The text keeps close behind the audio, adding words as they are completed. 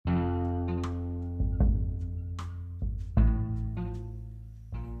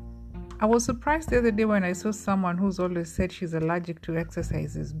I was surprised the other day when I saw someone who's always said she's allergic to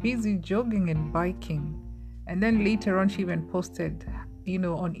exercises, busy jogging and biking. And then later on, she even posted,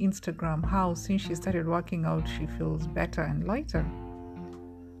 on Instagram how since she started working out, she feels better and lighter.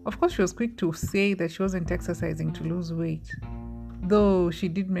 Of course, she was quick to say that she wasn't exercising to lose weight, though she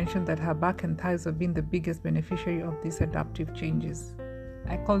did mention that her back and thighs have been the biggest beneficiary of these adaptive changes.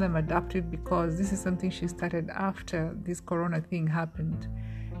 I call them adaptive because this is something she started after this corona thing happened,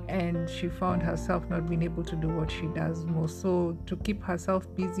 and she found herself not being able to do what she does most. So to keep herself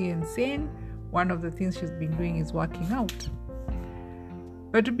busy and sane, one of the things she's been doing is working out.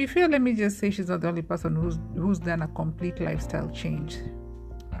 But to be fair, let me just say she's not the only person who's done a complete lifestyle change.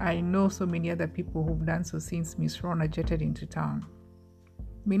 I know so many other people who've done so since Miss Rona jetted into town.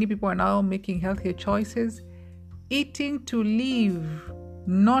 Many people are now making healthier choices, eating to live,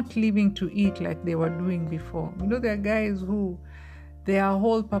 not living to eat like they were doing before. There are guys who their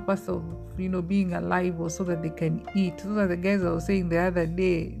whole purpose of being alive was so that they can eat. Those are the guys I was saying the other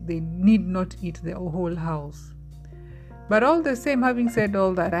day, they need not eat their whole house. But all the same, having said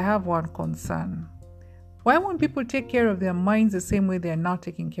all that, I have one concern. Why won't people take care of their minds the same way they are now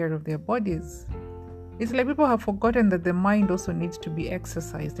taking care of their bodies? It's like people have forgotten that the mind also needs to be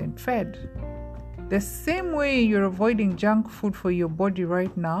exercised and fed. The same way you're avoiding junk food for your body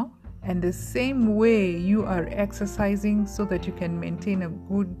right now, and the same way you are exercising so that you can maintain a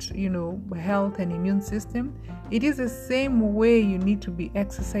good, health and immune system, it is the same way you need to be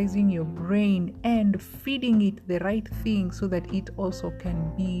exercising your brain and feeding it the right thing so that it also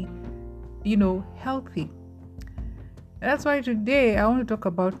can be healthy. That's why today I want to talk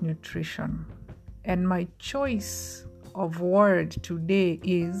about nutrition. And my choice of word today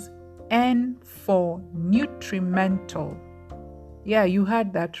is N for Nutrimental. Yeah, you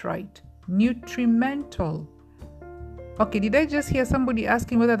heard that right. Nutrimental. Okay, did I just hear somebody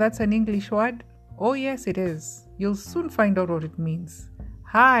asking whether that's an English word? Oh yes, it is. You'll soon find out what it means.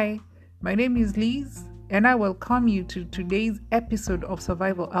 Hi, my name is Liz, and I welcome you to today's episode of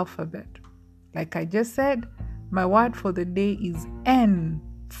Survival Alphabet. Like I just said, my word for the day is N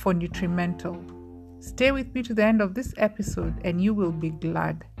for Nutrimental. Stay with me to the end of this episode and you will be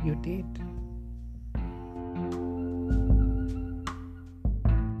glad you did.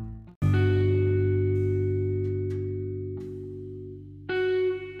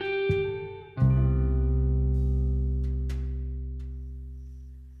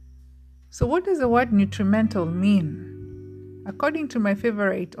 So what does the word nutrimental mean? According to my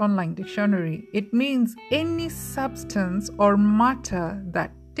favorite online dictionary, it means any substance or matter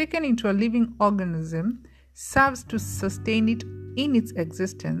that, taken into a living organism, serves to sustain it in its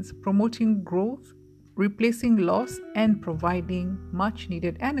existence, promoting growth, replacing loss, and providing much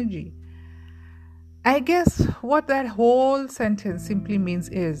needed energy. I guess what that whole sentence simply means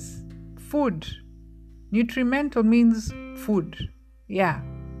is food. Nutrimental means food. Yeah.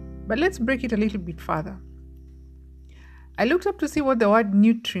 But let's break it a little bit further. I looked up to see what the word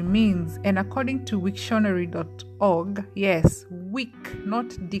nutri means, and according to Wiktionary.org, yes, Wik,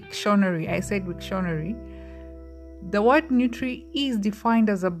 not dictionary, I said Wiktionary, the word nutri is defined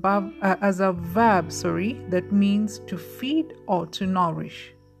as a verb that means to feed or to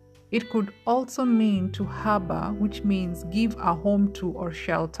nourish. It could also mean to harbor, which means give a home to or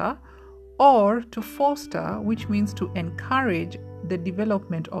shelter, or to foster, which means to encourage the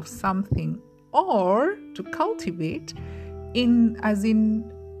development of something, or to cultivate, as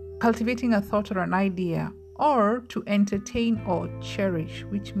in cultivating a thought or an idea, or to entertain or cherish,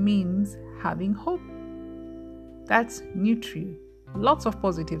 which means having hope. That's nutri. Lots of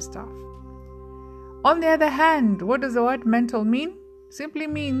positive stuff. On the other hand, what does the word mental mean? Simply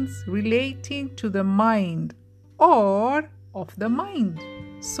means relating to the mind or of the mind.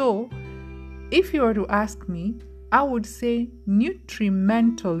 So, if you were to ask me, I would say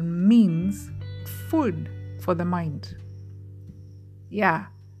nutrimental means food for the mind. Yeah,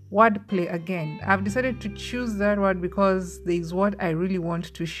 wordplay again. I've decided to choose that word because there is what I really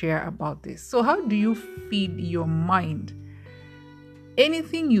want to share about this. So how do you feed your mind?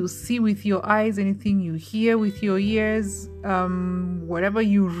 Anything you see with your eyes, anything you hear with your ears, whatever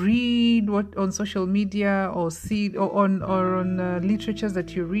you read on social media or see or on literatures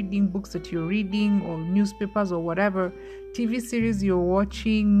that you're reading, books that you're reading, or newspapers or whatever, TV series you're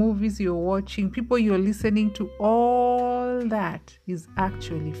watching, movies you're watching, people you're listening to, all that is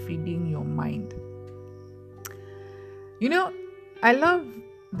actually feeding your mind. I love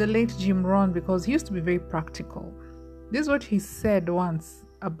the late Jim Rohn because he used to be very practical. This is what he said once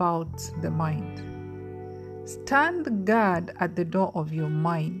about the mind. Stand guard at the door of your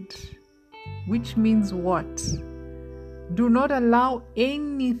mind, which means what? Do not allow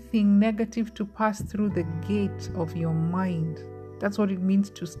anything negative to pass through the gate of your mind. That's what it means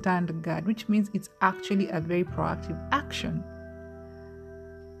to stand guard, which means it's actually a very proactive action.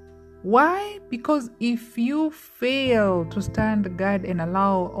 Why? Because if you fail to stand guard and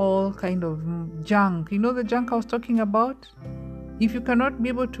allow all kind of junk, you know the junk I was talking about? If you cannot be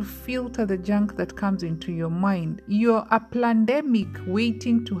able to filter the junk that comes into your mind, you're a pandemic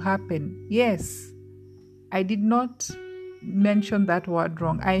waiting to happen. Yes, I did not mention that word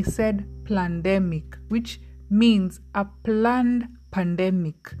wrong. I said pandemic, which means a planned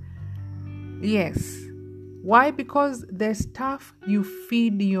pandemic. Yes. Why? Because the stuff you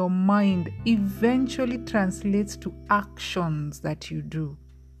feed your mind eventually translates to actions that you do.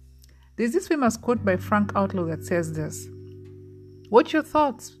 There's this famous quote by Frank Outlaw that says this: what your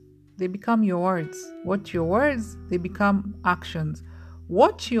thoughts, they become your words. What your words, they become actions.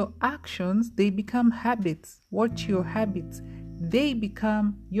 What your actions, they become habits. What your habits, they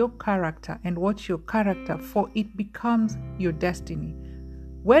become your character. And what your character, for it becomes your destiny.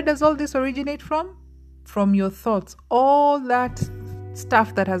 Where does all this originate from? From your thoughts. All that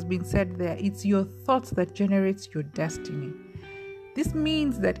stuff that has been said there, it's your thoughts that generates your destiny. This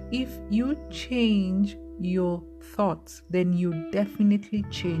means that if you change your thoughts, then you definitely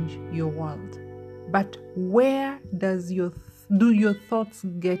change your world. But where does your thoughts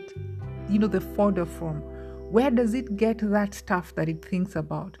get, the fodder from? Where does it get that stuff that it thinks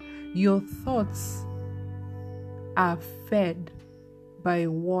about? Your thoughts are fed by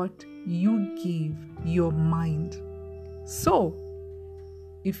what you give your mind. So,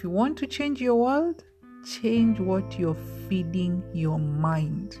 if you want to change your world, change what you're feeding your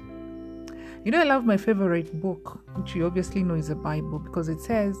mind. I love my favorite book, which you obviously know is a Bible, because it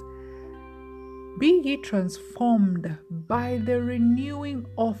says, "Be ye transformed by the renewing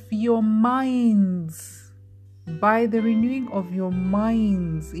of your minds." By the renewing of your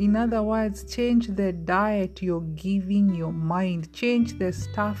minds. In other words, change the diet you're giving your mind. Change the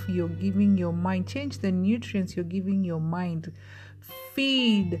stuff you're giving your mind. Change the nutrients you're giving your mind.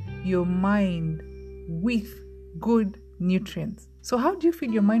 Feed your mind with good nutrients. So how do you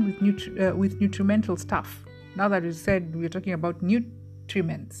feed your mind with Nutrimental stuff? Now that we said we're talking about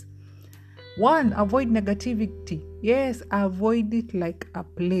nutriments. 1, avoid negativity. Yes, avoid it like a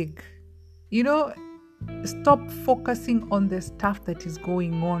plague. Stop focusing on the stuff that is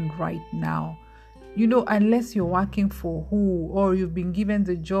going on right now. Unless you're working for who, or you've been given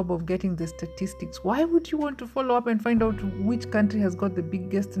the job of getting the statistics, why would you want to follow up and find out which country has got the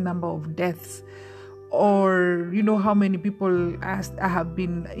biggest number of deaths? Or, how many people have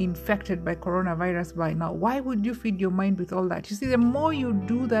been infected by coronavirus by now? Why would you feed your mind with all that? You see, the more you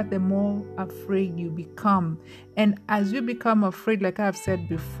do that, the more afraid you become. And as you become afraid, like I've said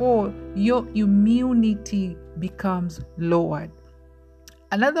before, your immunity becomes lowered.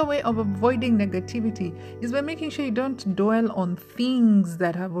 Another way of avoiding negativity is by making sure you don't dwell on things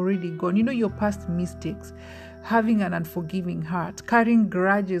that have already gone. Your past mistakes. Having an unforgiving heart, carrying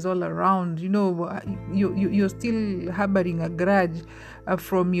grudges all around. You're still harboring a grudge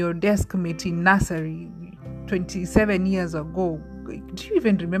from your desk mate in nursery 27 years ago. Do you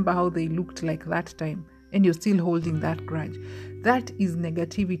even remember how they looked like that time? And you're still holding that grudge. That is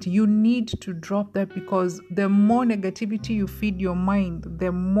negativity. You need to drop that, because the more negativity you feed your mind,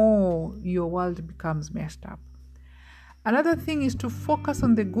 the more your world becomes messed up. Another thing is to focus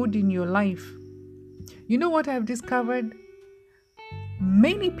on the good in your life. You know what I've discovered?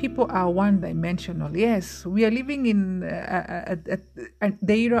 Many people are one-dimensional. Yes, we are living in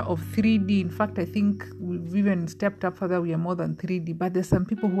the era of 3D. In fact, I think we've even stepped up further. We are more than 3D. But there's some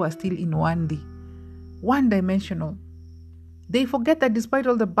people who are still in 1D. One-dimensional. They forget that despite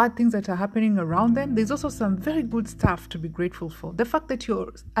all the bad things that are happening around them, there's also some very good stuff to be grateful for. The fact that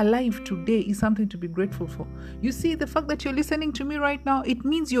you're alive today is something to be grateful for. You see, the fact that you're listening to me right now, it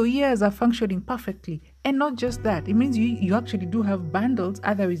means your ears are functioning perfectly. And not just that, it means you actually do have bundles,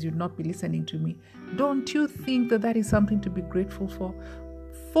 otherwise you'd not be listening to me. Don't you think that is something to be grateful for?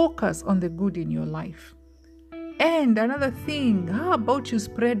 Focus on the good in your life. And another thing, how about you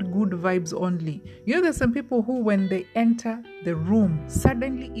spread good vibes only? There's some people who, when they enter the room,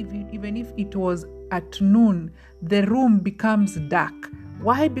 suddenly, even if it was at noon, the room becomes dark.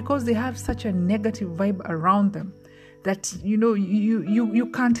 Why? Because they have such a negative vibe around them that,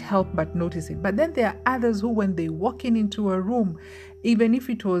 you can't help but notice it. But then there are others who, when they walk into a room, even if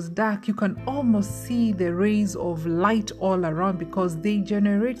it was dark, you can almost see the rays of light all around, because they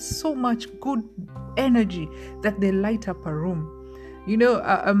generate so much good energy that they light up a room.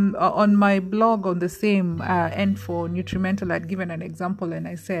 On my blog on the same end for Nutrimental, I'd given an example, and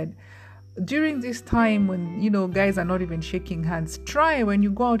I said, during this time when, guys are not even shaking hands, try when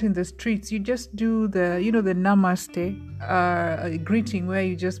you go out in the streets, you just do the namaste greeting, where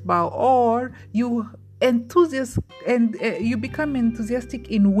you just bow, or you you become enthusiastic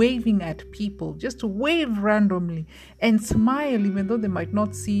in waving at people. Just wave randomly and smile, even though they might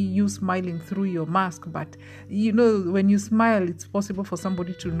not see you smiling through your mask. But when you smile, it's possible for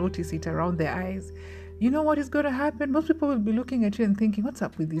somebody to notice it around their eyes. You know what is going to happen? Most people will be looking at you and thinking, what's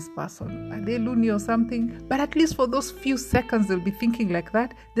up with this person? Are they loony or something? But at least for those few seconds, they'll be thinking like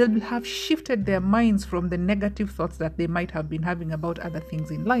that. They'll have shifted their minds from the negative thoughts that they might have been having about other things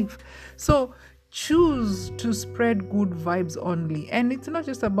in life. So choose to spread good vibes only. And it's not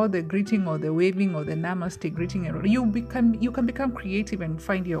just about the greeting or the waving or the namaste greeting. You can become creative and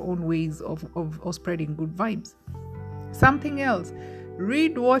find your own ways of spreading good vibes. Something else.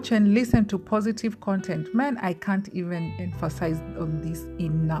 Read, watch, and listen to positive content. Man, I can't even emphasize on this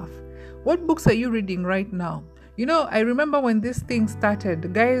enough. What books are you reading right now? I remember when this thing started, the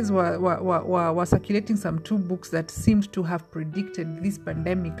guys were circulating some 2 books that seemed to have predicted this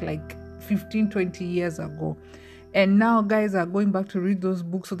pandemic like 15-20 years ago. And now guys are going back to read those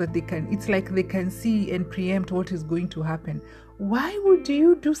books so that they can see and preempt what is going to happen. Why would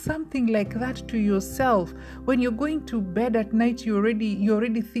you do something like that to yourself? When you're going to bed at night, you're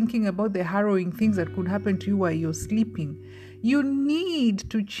already thinking about the harrowing things that could happen to you while you're sleeping. You need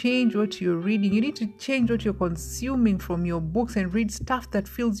to change what you're reading. You need to change what you're consuming from your books and read stuff that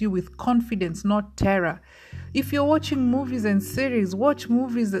fills you with confidence, not terror. If you're watching movies and series, watch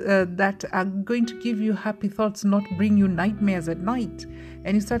movies that are going to give you happy thoughts, not bring you nightmares at night.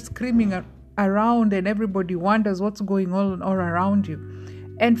 And you start screaming around and everybody wonders what's going on all around you.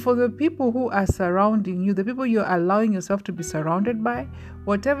 And for the people who are surrounding you, the people you're allowing yourself to be surrounded by,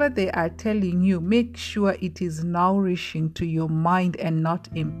 whatever they are telling you, make sure it is nourishing to your mind and not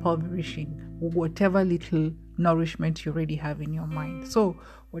impoverishing whatever little nourishment you already have in your mind. So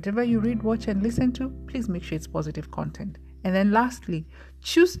whatever you read, watch, and listen to, please make sure it's positive content. And then lastly,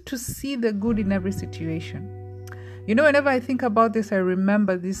 choose to see the good in every situation. Whenever I think about this, I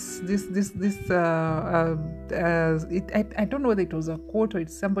remember this. I don't know whether it was a quote or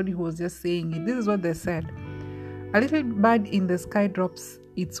it's somebody who was just saying it. This is what they said: a little bird in the sky drops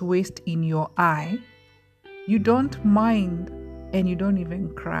its waste in your eye. You don't mind and you don't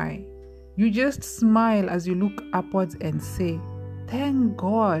even cry. You just smile as you look upwards and say, "Thank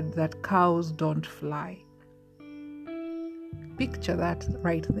God that cows don't fly." Picture that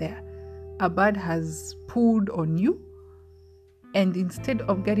right there. A bird has pooed on you, and instead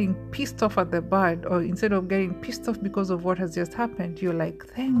of getting pissed off at the bird, or instead of getting pissed off because of what has just happened, you're like,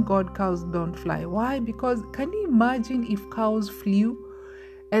 thank God cows don't fly. Why? Because can you imagine if cows flew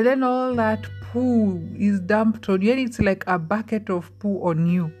and then all that poo is dumped on you and it's like a bucket of poo on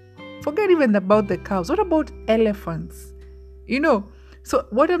you? Forget even about the cows. What about elephants? So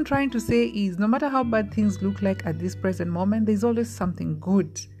what I'm trying to say is, no matter how bad things look like at this present moment, there's always something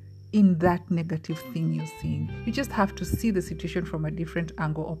good in that negative thing you're seeing. You just have to see the situation from a different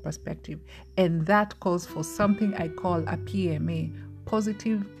angle or perspective. And that calls for something I call a PMA,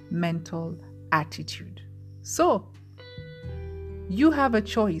 positive mental attitude. So you have a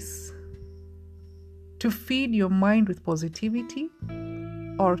choice to feed your mind with positivity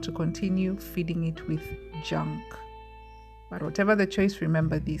or to continue feeding it with junk. But whatever the choice,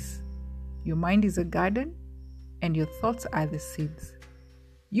 remember this: your mind is a garden and your thoughts are the seeds.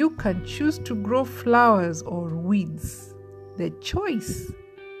 You can choose to grow flowers or weeds. The choice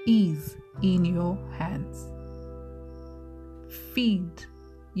is in your hands. Feed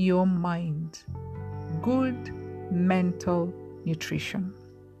your mind good mental nutrition.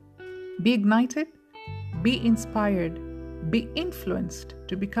 Be ignited, be inspired, be influenced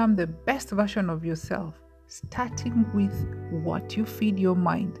to become the best version of yourself, starting with what you feed your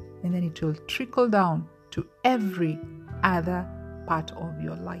mind, and then it will trickle down to every other part of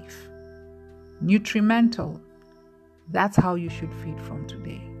your life. Nutrimental. That's how you should feed from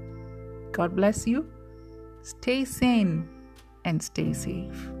today. God bless you. Stay sane and stay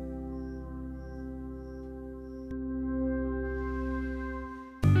safe.